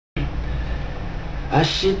明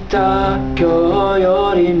日今日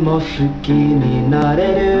よりも好きにな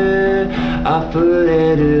れる溢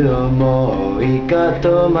れる想いが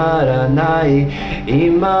止まらない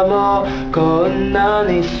今もこんな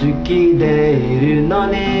に好きでいるの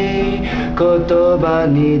に言葉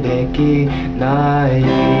にできない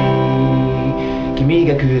君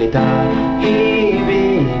がくれた日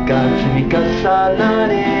々が積み重な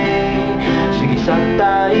り過ぎ去っ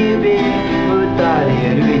た日々二人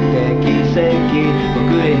歩いて奇跡僕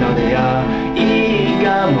への出会いが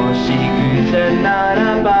もし偶然なら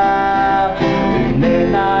ば運命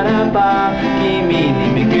ならば君に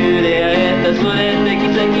巡り会えたそれって奇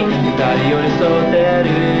跡二人寄り添って歩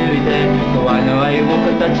いて永遠の愛を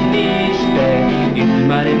形にしていつ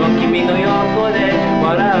までも君の横で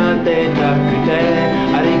笑っていたくて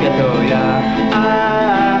ありがとうや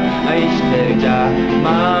愛してるじゃ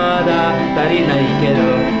まだ足りないけど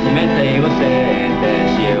冷たい忘れて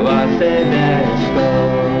幸せですと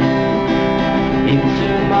いつ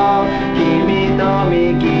も君の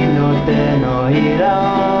右の手のひら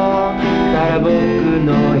をから僕の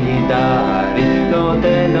左の手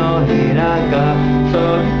のひらがそ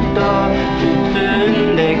っと包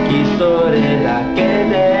んできそれだけ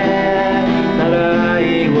でただ愛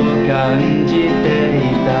を感じてい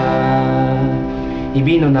た日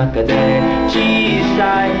々の中で小さ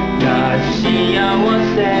いな幸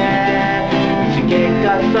せ積み重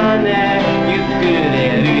ねゆっくり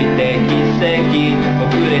歩いて奇跡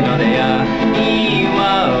僕への出会いは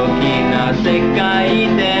大きな世界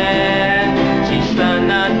で小さ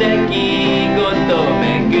な出来事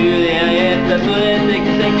巡り会えたそれって奇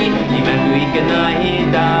跡うまくいかない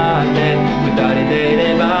だって二人でい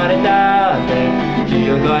れば晴れたって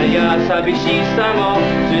強がりや寂しさも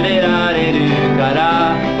連れられるか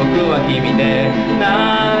ら僕は君で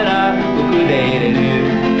なら僕でいれる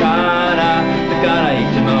からだからい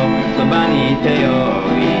つもそばにいてよ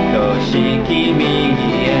愛しい君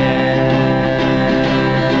へ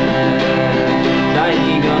最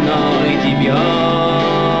後の1秒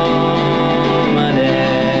まで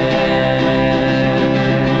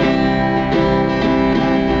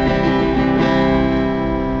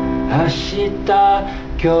明日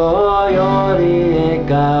今日より笑顔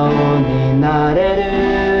になれる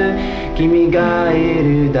君がい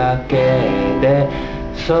るだけで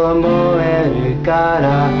そう思えるか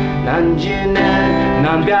ら何十年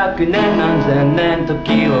何百年何千年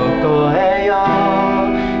時を超えよ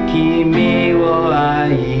う君を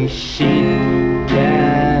愛してる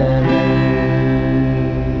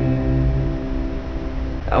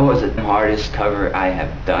That was the hardest cover I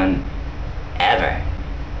have done ever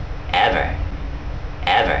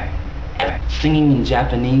singing in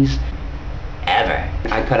Japanese ever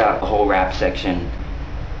I cut out the whole rap section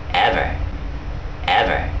ever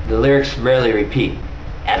the lyrics rarely repeat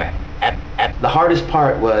ever the hardest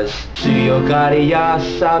part was 強がりや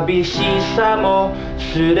寂しさも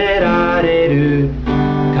忘れられる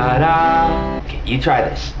から Okay, you try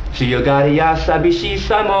this 強がりや寂し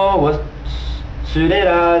さも忘れ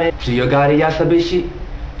られ強がりや寂し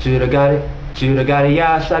強がり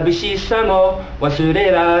や寂しさも忘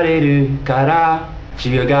れられるから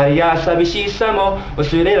強がりや寂しさも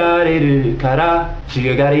忘れられるから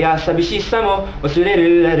強がりや寂しさも忘れ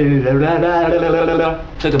られる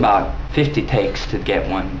Took about 50 takes to get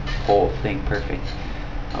one whole thing perfect.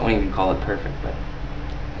 I won't even call it perfect, but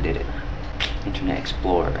I did it. Internet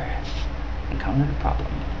Explorer encountered a problem,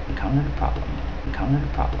 encountered a problem, encountered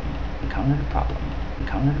a problem, encountered a problem,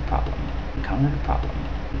 encountered a problem, encountered a problem,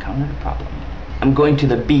 encountered a problem. I'm going to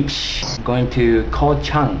the beach. I'm going to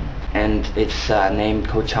Ko-chang, and it's named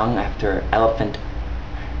Ko-chang after elephant.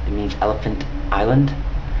 It means elephant island,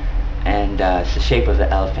 and it's the shape of the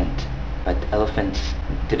elephant. But elephants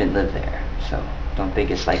didn't live there, so don't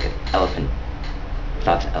think it's like an elephant.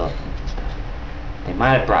 Lots of elephants and stuff. They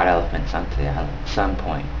might have brought elephants onto the island at some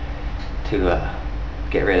point to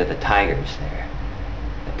get rid of the tigers there.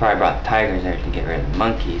 They probably brought the tigers there to get rid of the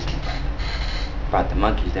monkeys. Brought the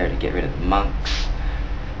monkeys there to get rid of the monks,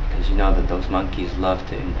 because you know that those monkeys love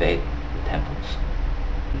to invade the temples.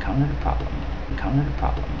 Encountered a problem, encountered a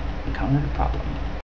problem, encountered a problem.